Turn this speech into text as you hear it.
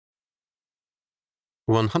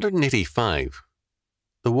185.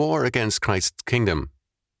 The War Against Christ's Kingdom.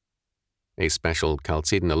 A special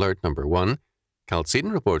Chalcedon Alert Number 1,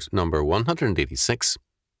 Chalcedon Report Number 186,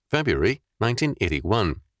 February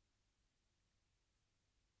 1981.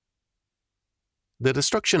 The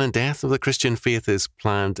destruction and death of the Christian faith is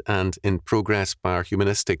planned and in progress by our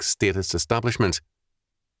humanistic statist establishment.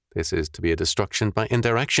 This is to be a destruction by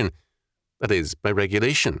indirection, that is, by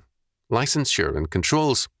regulation, licensure and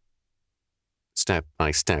controls. Step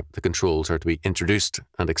by step, the controls are to be introduced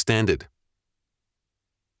and extended.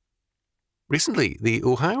 Recently, the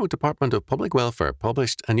Ohio Department of Public Welfare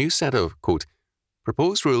published a new set of, quote,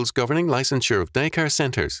 proposed rules governing licensure of daycare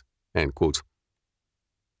centres, end quote.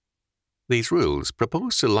 These rules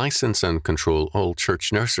propose to license and control all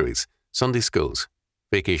church nurseries, Sunday schools,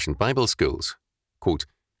 vacation Bible schools, quote,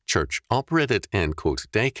 church-operated, end quote,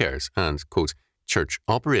 daycares, and, quote,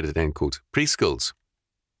 church-operated, end quote, preschools.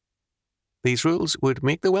 These rules would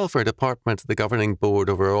make the Welfare Department the governing board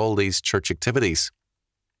over all these church activities.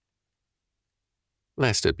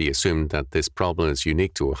 Lest it be assumed that this problem is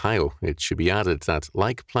unique to Ohio, it should be added that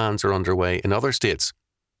like plans are underway in other states.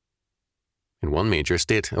 In one major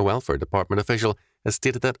state, a Welfare Department official has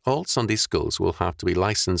stated that all Sunday schools will have to be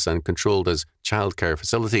licensed and controlled as childcare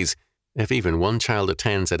facilities if even one child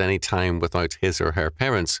attends at any time without his or her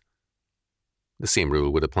parents. The same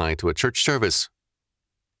rule would apply to a church service.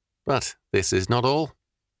 But this is not all.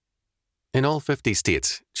 In all 50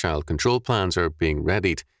 states, child control plans are being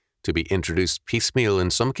readied to be introduced piecemeal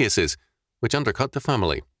in some cases, which undercut the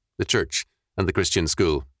family, the church, and the Christian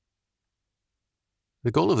school.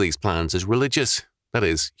 The goal of these plans is religious, that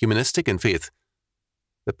is, humanistic in faith.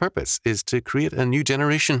 The purpose is to create a new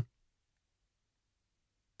generation.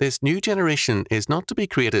 This new generation is not to be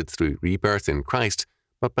created through rebirth in Christ,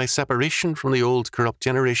 but by separation from the old corrupt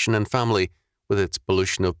generation and family with its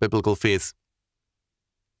pollution of biblical faith.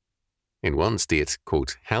 In one state,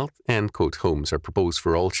 quote, health, end quote, homes are proposed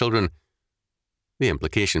for all children, the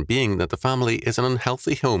implication being that the family is an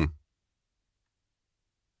unhealthy home.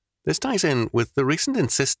 This ties in with the recent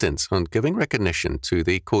insistence on giving recognition to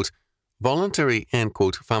the, quote, voluntary, end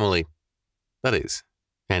quote, family. That is,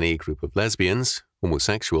 any group of lesbians,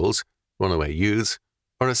 homosexuals, runaway youths,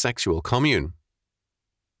 or a sexual commune.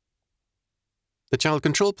 The Child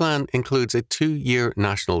Control Plan includes a 2-year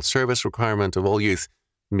national service requirement of all youth,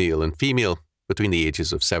 male and female, between the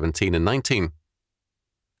ages of 17 and 19.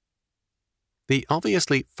 The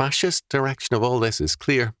obviously fascist direction of all this is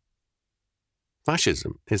clear.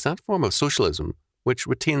 Fascism is that form of socialism which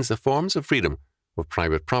retains the forms of freedom, of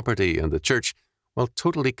private property and the church, while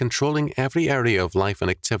totally controlling every area of life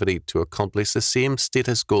and activity to accomplish the same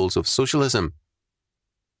status goals of socialism.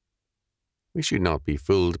 We should not be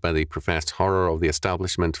fooled by the professed horror of the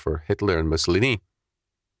establishment for Hitler and Mussolini.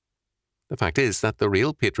 The fact is that the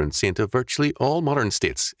real patron saint of virtually all modern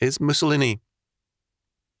states is Mussolini.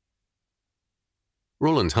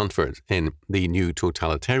 Roland Huntford, in The New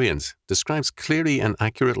Totalitarians, describes clearly and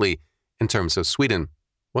accurately, in terms of Sweden,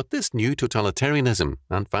 what this new totalitarianism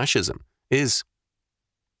and fascism is.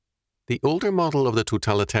 The older model of the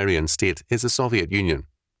totalitarian state is the Soviet Union,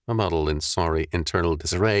 a model in sorry internal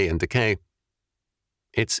disarray and decay.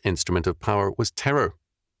 Its instrument of power was terror,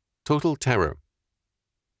 total terror.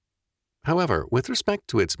 However, with respect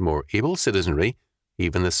to its more able citizenry,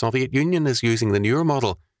 even the Soviet Union is using the newer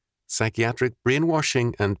model, psychiatric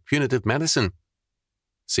brainwashing and punitive medicine.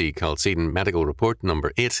 See Chalcedon Medical Report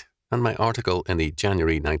Number 8 and my article in the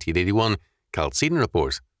January 1981 Chalcedon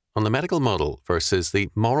Report on the medical model versus the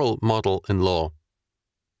moral model in law.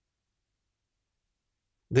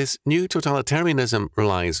 This new totalitarianism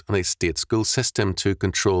relies on a state school system to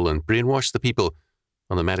control and brainwash the people,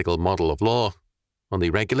 on the medical model of law, on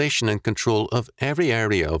the regulation and control of every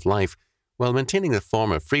area of life while maintaining the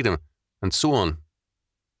form of freedom, and so on.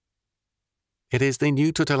 It is the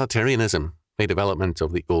new totalitarianism, a development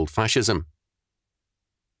of the old fascism.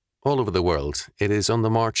 All over the world, it is on the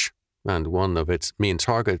march, and one of its main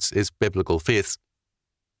targets is biblical faith.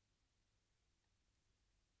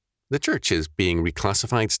 The church is being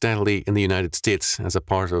reclassified steadily in the United States as a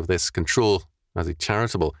part of this control, as a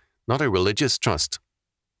charitable, not a religious trust.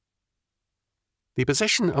 The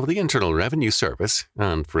position of the Internal Revenue Service,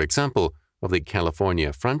 and, for example, of the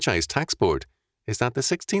California Franchise Tax Board, is that the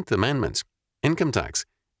 16th Amendment, income tax,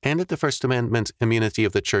 ended the First Amendment immunity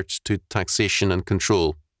of the church to taxation and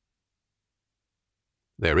control.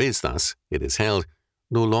 There is thus, it is held,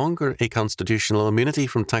 no longer a constitutional immunity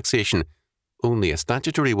from taxation, only a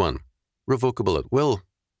statutory one, revocable at will.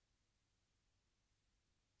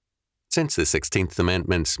 Since the 16th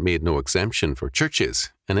Amendment made no exemption for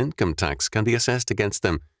churches, an income tax can be assessed against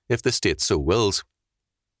them if the state so wills.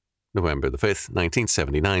 November the 5th,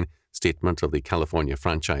 1979, statement of the California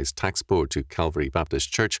Franchise Tax Board to Calvary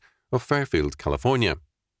Baptist Church of Fairfield, California.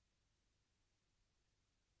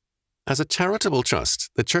 As a charitable trust,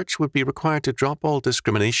 the church would be required to drop all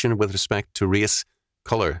discrimination with respect to race,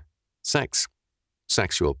 colour, sex,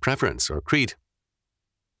 sexual preference, or creed.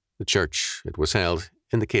 The church, it was held,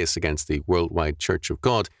 in the case against the Worldwide Church of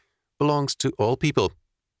God, belongs to all people,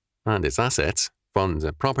 and its assets, funds,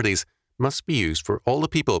 and properties must be used for all the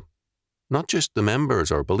people, not just the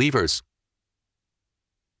members or believers.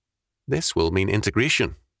 This will mean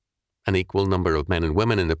integration, an equal number of men and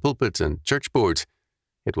women in the pulpit and church boards.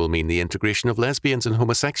 It will mean the integration of lesbians and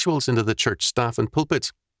homosexuals into the church staff and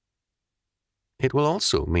pulpit. It will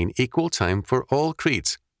also mean equal time for all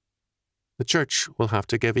creeds. The church will have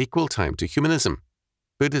to give equal time to humanism,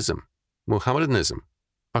 Buddhism, Mohammedanism,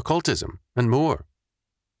 occultism, and more.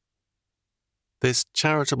 This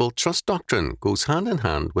charitable trust doctrine goes hand in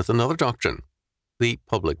hand with another doctrine, the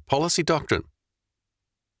public policy doctrine.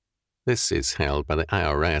 This is held by the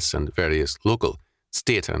IRS and various local,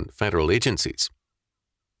 state, and federal agencies.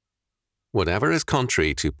 Whatever is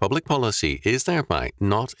contrary to public policy is thereby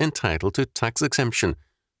not entitled to tax exemption,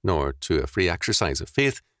 nor to a free exercise of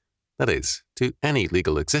faith, that is, to any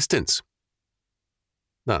legal existence.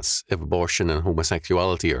 Thus, if abortion and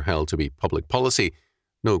homosexuality are held to be public policy,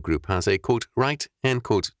 no group has a, quote, right, end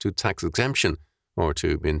quote, to tax exemption or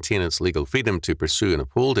to maintain its legal freedom to pursue and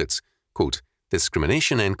uphold its, quote,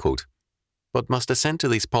 discrimination, end quote, but must assent to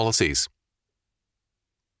these policies.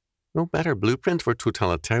 No better blueprint for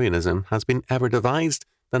totalitarianism has been ever devised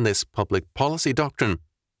than this public policy doctrine.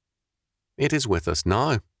 It is with us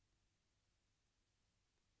now.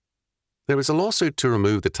 There is a lawsuit to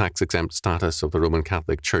remove the tax-exempt status of the Roman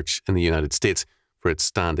Catholic Church in the United States for its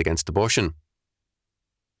stand against abortion.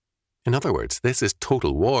 In other words, this is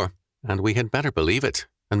total war, and we had better believe it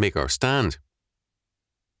and make our stand.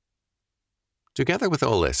 Together with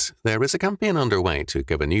all this, there is a campaign underway to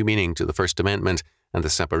give a new meaning to the First Amendment and the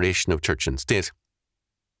separation of church and state.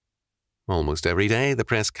 Almost every day, the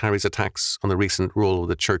press carries attacks on the recent role of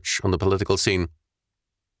the church on the political scene.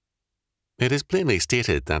 It is plainly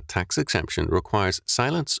stated that tax exemption requires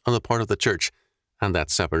silence on the part of the church, and that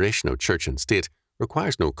separation of church and state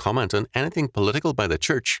requires no comment on anything political by the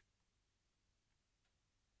church.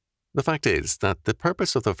 The fact is that the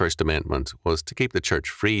purpose of the First Amendment was to keep the church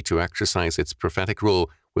free to exercise its prophetic role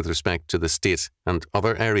with respect to the state and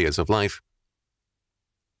other areas of life.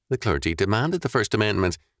 The clergy demanded the First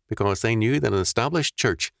Amendment because they knew that an established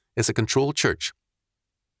church is a controlled church.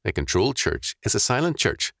 A controlled church is a silent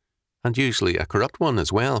church, and usually a corrupt one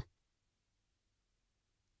as well.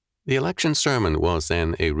 The election sermon was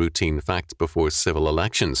then a routine fact before civil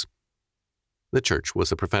elections. The church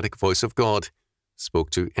was a prophetic voice of God,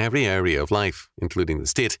 spoke to every area of life, including the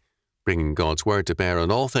state, bringing God's word to bear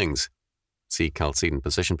on all things. See Chalcedon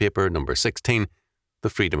Position Paper number 16, The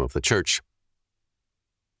Freedom of the Church.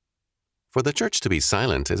 For the church to be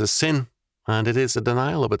silent is a sin, and it is a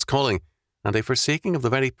denial of its calling, and a forsaking of the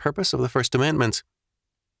very purpose of the First Amendment.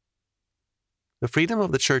 The freedom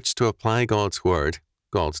of the church to apply God's word,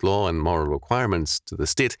 God's law and moral requirements to the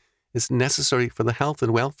state is necessary for the health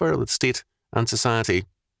and welfare of the state and society.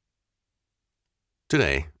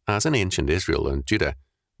 Today, as in ancient Israel and Judah,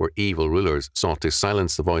 where evil rulers sought to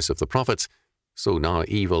silence the voice of the prophets, so now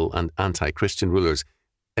evil and anti-Christian rulers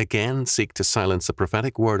again seek to silence the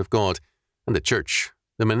prophetic word of God and the church,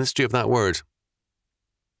 the ministry of that word.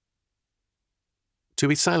 To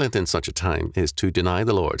be silent in such a time is to deny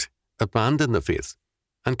the Lord, abandon the faith,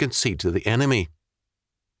 and concede to the enemy.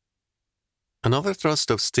 Another thrust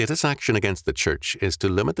of status action against the church is to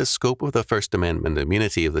limit the scope of the First Amendment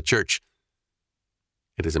immunity of the church.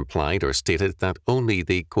 It is implied or stated that only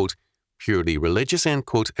the, quote, purely religious, end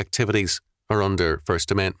quote, activities are under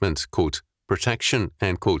First Amendment, quote, protection,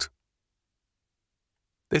 end quote.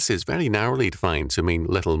 This is very narrowly defined to mean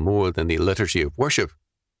little more than the liturgy of worship.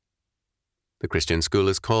 The Christian school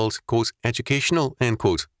is called, quote, educational, end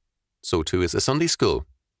quote. So too is the Sunday school.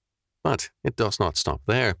 But it does not stop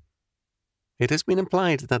there. It has been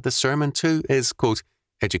implied that the sermon too is, quote,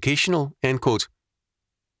 educational, end quote.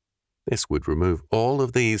 This would remove all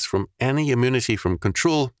of these from any immunity from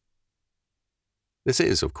control. This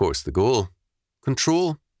is, of course, the goal.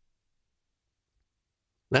 Control.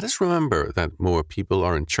 Let us remember that more people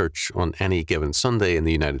are in church on any given Sunday in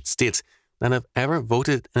the United States than have ever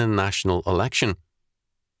voted in a national election.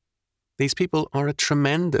 These people are a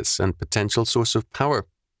tremendous and potential source of power.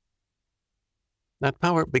 That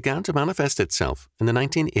power began to manifest itself in the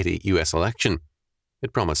 1980 US election.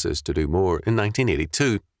 It promises to do more in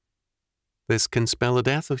 1982. This can spell the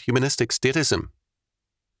death of humanistic statism.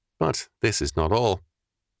 But this is not all.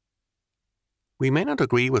 We may not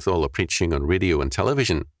agree with all the preaching on radio and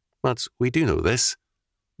television, but we do know this: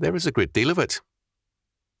 there is a great deal of it.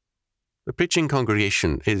 The preaching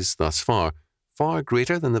congregation is thus far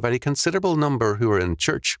greater than the very considerable number who are in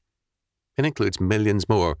church. It includes millions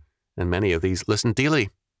more, and many of these listen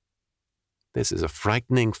daily. This is a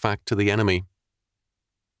frightening fact to the enemy.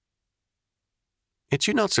 It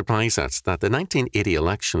should not surprise us that the 1980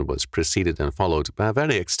 election was preceded and followed by a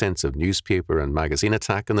very extensive newspaper and magazine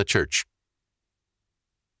attack on the church.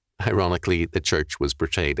 Ironically, the church was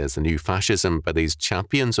portrayed as the new fascism by these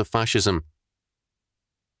champions of fascism.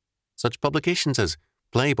 Such publications as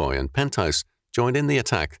Playboy and Penthouse joined in the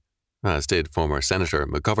attack, as did former Senator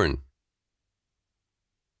McGovern.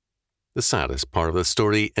 The saddest part of the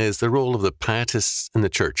story is the role of the pietists in the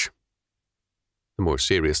church. The more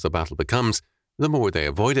serious the battle becomes, the more they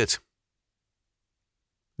avoid it.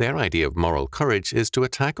 Their idea of moral courage is to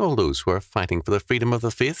attack all those who are fighting for the freedom of the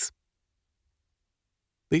faith.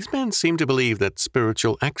 These men seem to believe that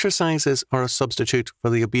spiritual exercises are a substitute for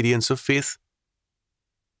the obedience of faith.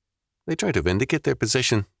 They try to vindicate their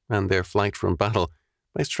position and their flight from battle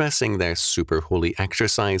by stressing their super-holy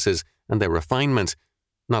exercises and their refinement,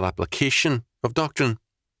 not application, of doctrine.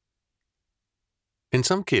 In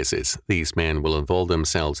some cases, these men will involve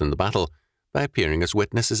themselves in the battle by appearing as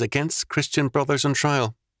witnesses against Christian brothers on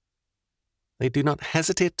trial. They do not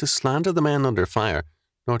hesitate to slander the men under fire,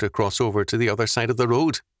 nor to cross over to the other side of the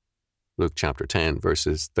road. Luke chapter 10,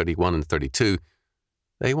 verses 31 and 32.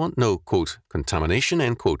 They want no, quote, contamination,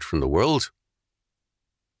 end quote, from the world.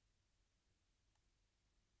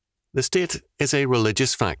 The state is a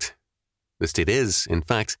religious fact. The state is, in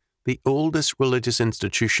fact, the oldest religious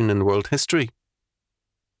institution in world history.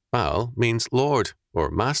 Baal means Lord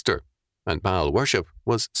or Master, and Baal worship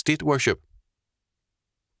was state worship.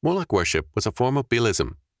 Moloch worship was a form of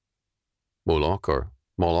Baalism. Moloch or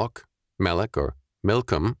Moloch, Melech or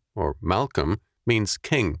Milcom or Malcolm means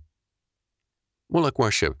king. Moloch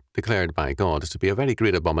worship, declared by God to be a very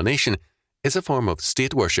great abomination, is a form of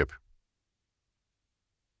state worship.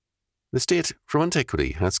 The state, from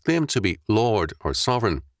antiquity, has claimed to be Lord or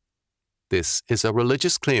sovereign. This is a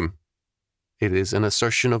religious claim. It is an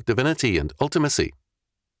assertion of divinity and ultimacy.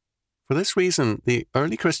 For this reason, the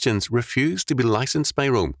early Christians refused to be licensed by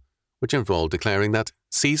Rome, which involved declaring that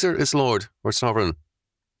Caesar is Lord or sovereign.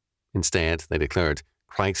 Instead, they declared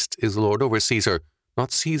Christ is Lord over Caesar,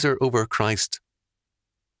 not Caesar over Christ.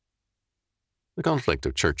 The conflict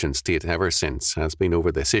of church and state ever since has been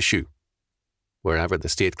over this issue. Wherever the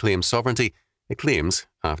state claims sovereignty, it claims,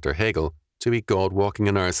 after Hegel, to be God walking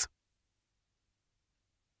on earth.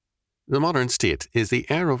 The modern state is the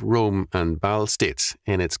heir of Rome and Baal states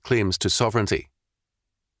in its claims to sovereignty.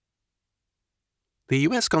 The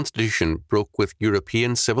US Constitution broke with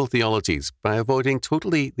European civil theologies by avoiding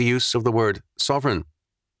totally the use of the word sovereign.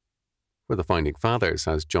 For the Founding Fathers,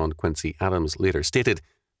 as John Quincy Adams later stated,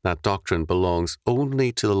 that doctrine belongs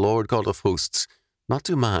only to the Lord God of hosts, not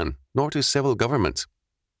to man, nor to civil government.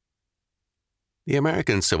 The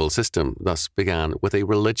American civil system thus began with a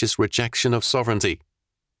religious rejection of sovereignty.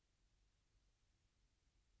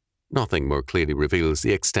 Nothing more clearly reveals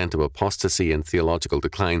the extent of apostasy and theological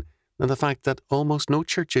decline than the fact that almost no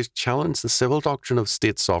churches challenge the civil doctrine of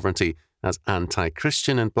state sovereignty as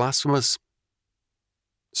anti-Christian and blasphemous.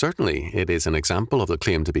 Certainly, it is an example of the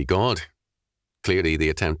claim to be God. Clearly, the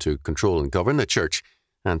attempt to control and govern the church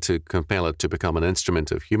and to compel it to become an instrument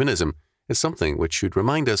of humanism is something which should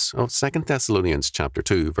remind us of 2 Thessalonians chapter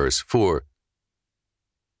 2, verse 4.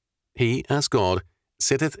 He, as God,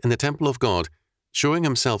 sitteth in the temple of God, showing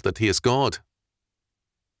himself that he is God.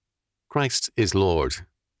 Christ is Lord.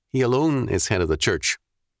 He alone is head of the church.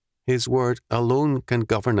 His word alone can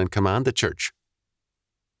govern and command the church.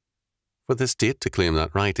 For the state to claim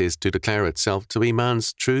that right is to declare itself to be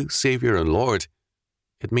man's true Saviour and Lord.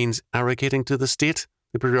 It means arrogating to the state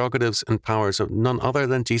the prerogatives and powers of none other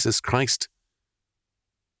than Jesus Christ.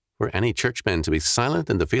 For any churchmen to be silent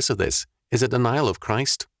in the face of this is a denial of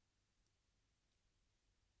Christ.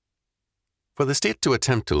 For the state to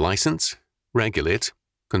attempt to license, regulate,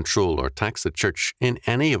 control or tax the church in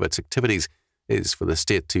any of its activities is for the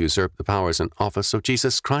state to usurp the powers and office of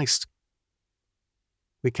Jesus Christ.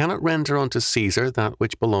 We cannot render unto Caesar that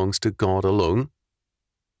which belongs to God alone.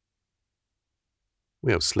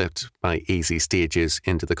 We have slipped by easy stages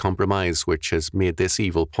into the compromise which has made this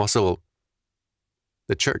evil possible.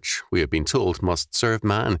 The church, we have been told, must serve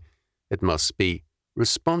man. It must be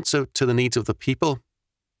responsive to the needs of the people.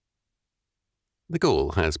 The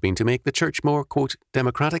goal has been to make the church more, quote,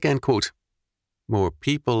 democratic, end quote, more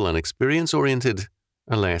people and experience-oriented,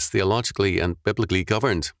 and less theologically and biblically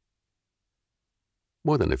governed.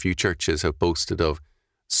 More than a few churches have boasted of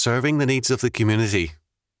serving the needs of the community.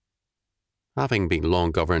 Having been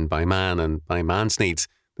long governed by man and by man's needs,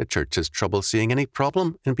 the church has trouble seeing any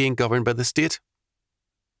problem in being governed by the state.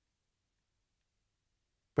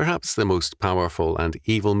 Perhaps the most powerful and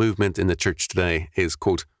evil movement in the church today is,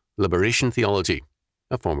 quote, liberation theology,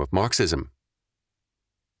 a form of Marxism.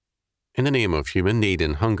 In the name of human need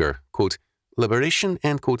and hunger, quote, liberation,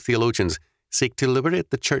 end quote, theologians seek to liberate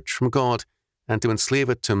the church from God and to enslave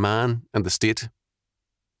it to man and the state.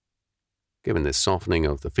 Given this softening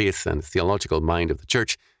of the faith and theological mind of the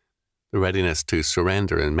church, the readiness to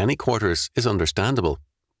surrender in many quarters is understandable.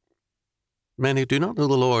 Men who do not know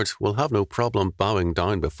the Lord will have no problem bowing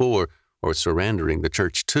down before or surrendering the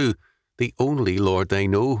church to the only Lord they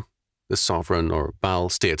know, the sovereign or Baal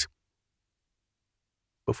state.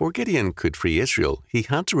 Before Gideon could free Israel, he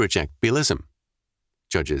had to reject Baalism.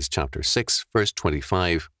 Judges chapter 6, verse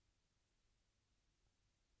 25.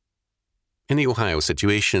 In the Ohio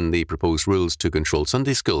situation, the proposed rules to control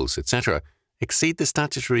Sunday schools, etc., exceed the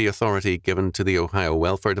statutory authority given to the Ohio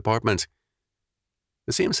Welfare Department.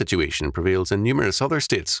 The same situation prevails in numerous other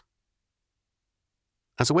states.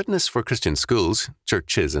 As a witness for Christian schools,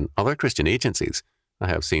 churches, and other Christian agencies, I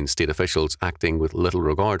have seen state officials acting with little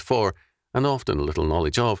regard for, and often little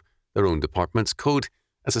knowledge of, their own department's code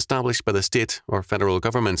as established by the state or federal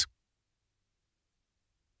government.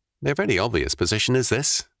 Their very obvious position is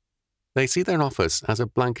this: they see their office as a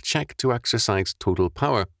blank cheque to exercise total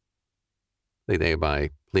power. They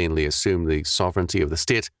thereby plainly assume the sovereignty of the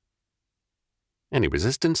state. Any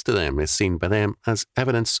resistance to them is seen by them as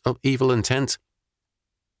evidence of evil intent.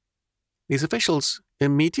 These officials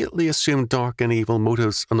immediately assume dark and evil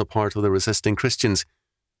motives on the part of the resisting Christians: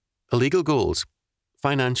 illegal goals,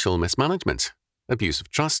 financial mismanagement, abuse of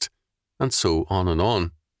trust, and so on and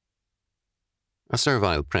on. A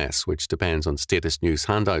servile press, which depends on status news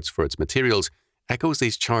handouts for its materials, echoes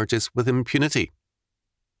these charges with impunity.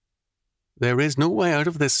 There is no way out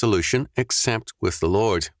of this solution except with the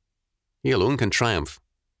Lord. He alone can triumph.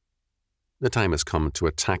 The time has come to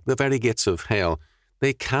attack the very gates of hell.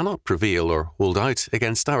 They cannot prevail or hold out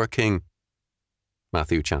against our King.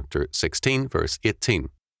 Matthew chapter 16, verse 18.